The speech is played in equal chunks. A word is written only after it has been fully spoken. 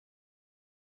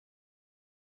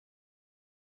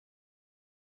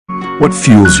What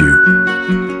fuels you,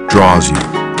 draws you,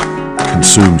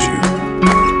 consumes you?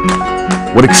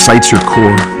 What excites your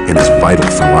core and is vital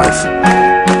for life?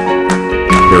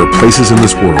 There are places in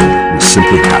this world we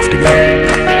simply have to go,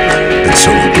 and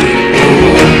so we do.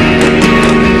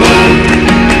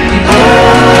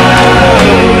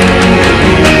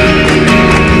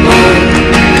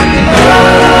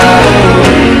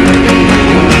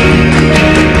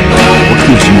 What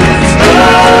gives you life?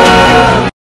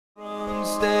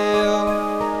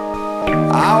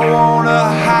 I wanna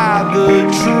hide the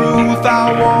truth,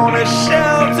 I wanna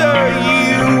shelter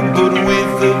you, but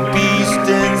with the beast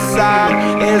inside,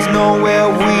 there's nowhere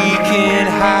we can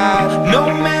hide,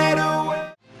 no matter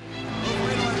where.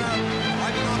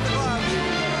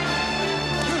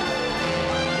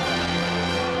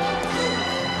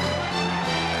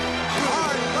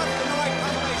 Hard left and right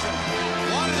combination.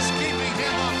 What is keeping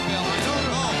him up, Bill? I don't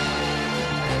know.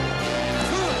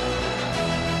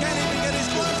 Can't even get his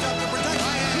gloves up to protect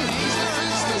my hand. He's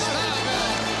defenseless now, Bill.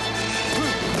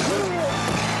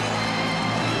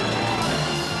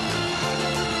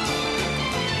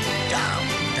 Down,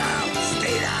 down,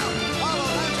 stay down. Follow,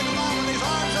 launching him off with his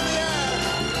arms in the air.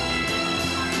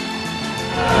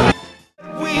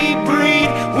 We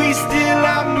breathe, we still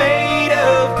are made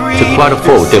of greed. Took quite a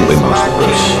fall, didn't we, most of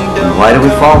us? And why do we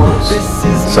fall, Bruce?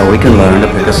 So we can learn to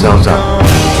pick ourselves up.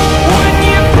 When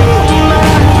you pull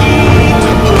my key,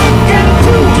 look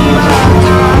into my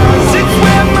eyes, it's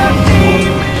where my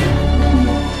demons.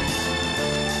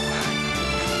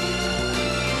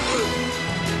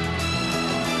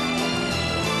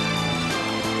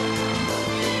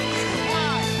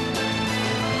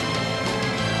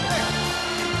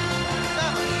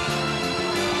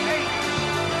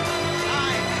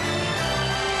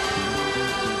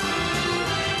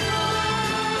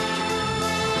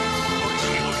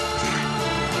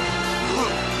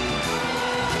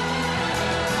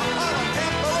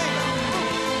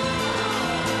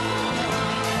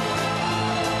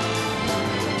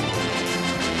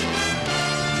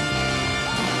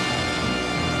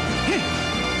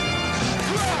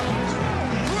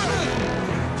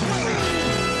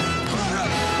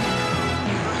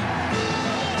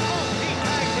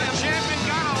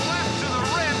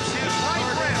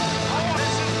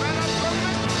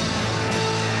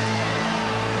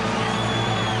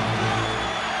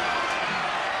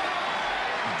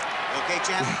 Okay,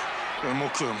 champ? More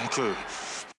clear.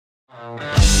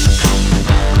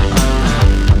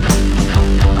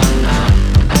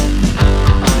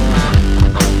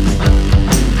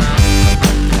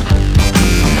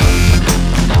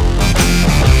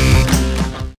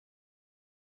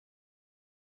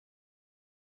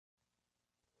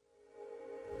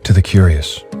 To the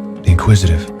curious, the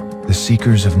inquisitive, the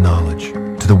seekers of knowledge,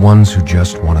 to the ones who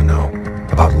just want to know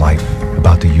about life,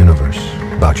 about the universe,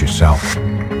 about yourself.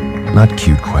 Not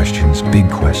cute questions, big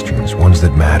questions, ones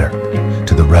that matter.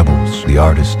 To the rebels, the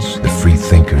artists, the free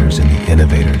thinkers, and the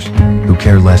innovators, who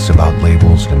care less about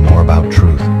labels and more about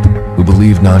truth, who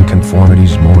believe nonconformity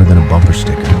is more than a bumper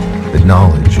sticker, that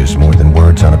knowledge is more than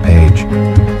words on a page.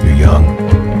 You're young,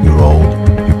 you're old,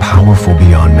 you're powerful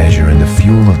beyond measure, and the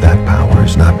fuel of that power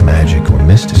is not magic or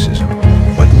mysticism,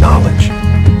 but knowledge.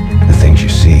 The things you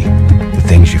see, the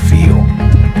things you feel,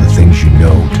 the things you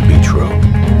know to be true.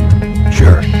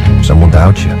 Sure, some will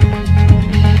doubt you.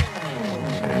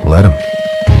 Let them.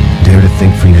 Dare to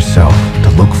think for yourself, to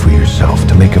look for yourself,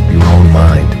 to make up your own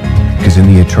mind. Because in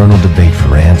the eternal debate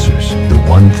for answers, the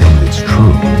one thing that's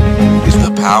true is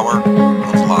the power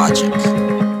of logic.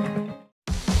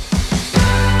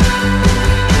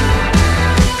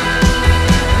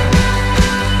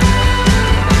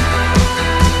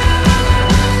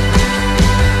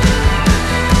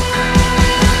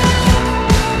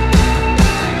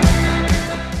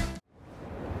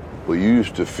 Well, you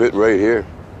used to fit right here.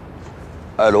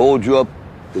 I'd hold you up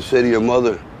and say to your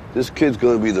mother, this kid's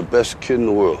gonna be the best kid in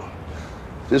the world.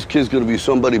 This kid's gonna be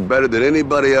somebody better than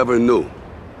anybody ever knew.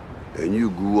 And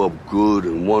you grew up good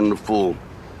and wonderful.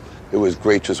 It was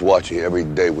great just watching you every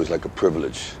day. It was like a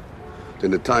privilege.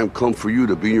 Then the time come for you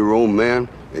to be your own man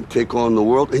and take on the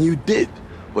world, and you did.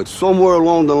 But somewhere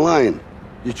along the line,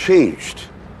 you changed.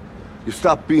 You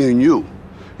stopped being you.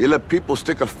 You let people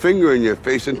stick a finger in your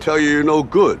face and tell you you're no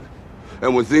good.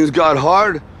 And when things got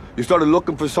hard, you started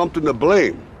looking for something to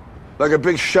blame, like a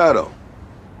big shadow.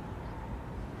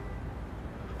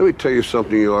 Let me tell you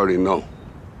something you already know.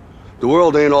 The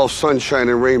world ain't all sunshine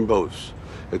and rainbows.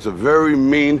 It's a very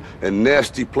mean and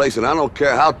nasty place, and I don't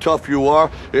care how tough you are,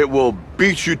 it will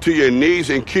beat you to your knees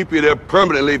and keep you there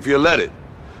permanently if you let it.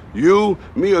 You,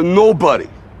 me, or nobody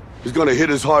is gonna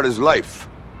hit as hard as life.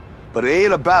 But it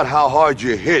ain't about how hard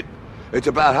you hit. It's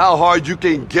about how hard you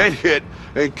can get hit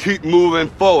and keep moving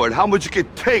forward. How much you can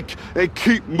take and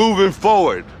keep moving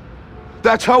forward.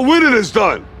 That's how winning is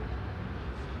done.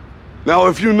 Now,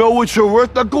 if you know what you're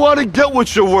worth, now go out and get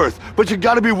what you're worth. But you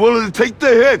gotta be willing to take the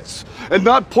hits and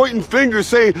not pointing fingers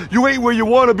saying you ain't where you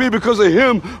wanna be because of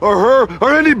him or her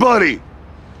or anybody.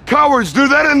 Cowards do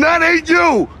that, and that ain't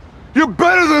you. You're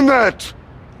better than that.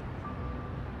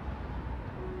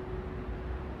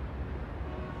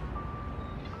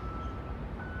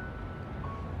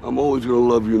 I'm always gonna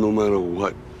love you no matter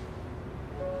what.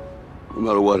 No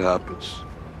matter what happens.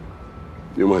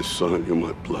 You're my son, you're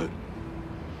my blood.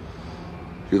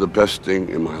 You're the best thing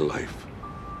in my life.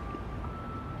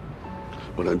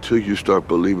 But until you start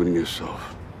believing in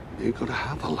yourself, you ain't gonna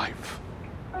have a life.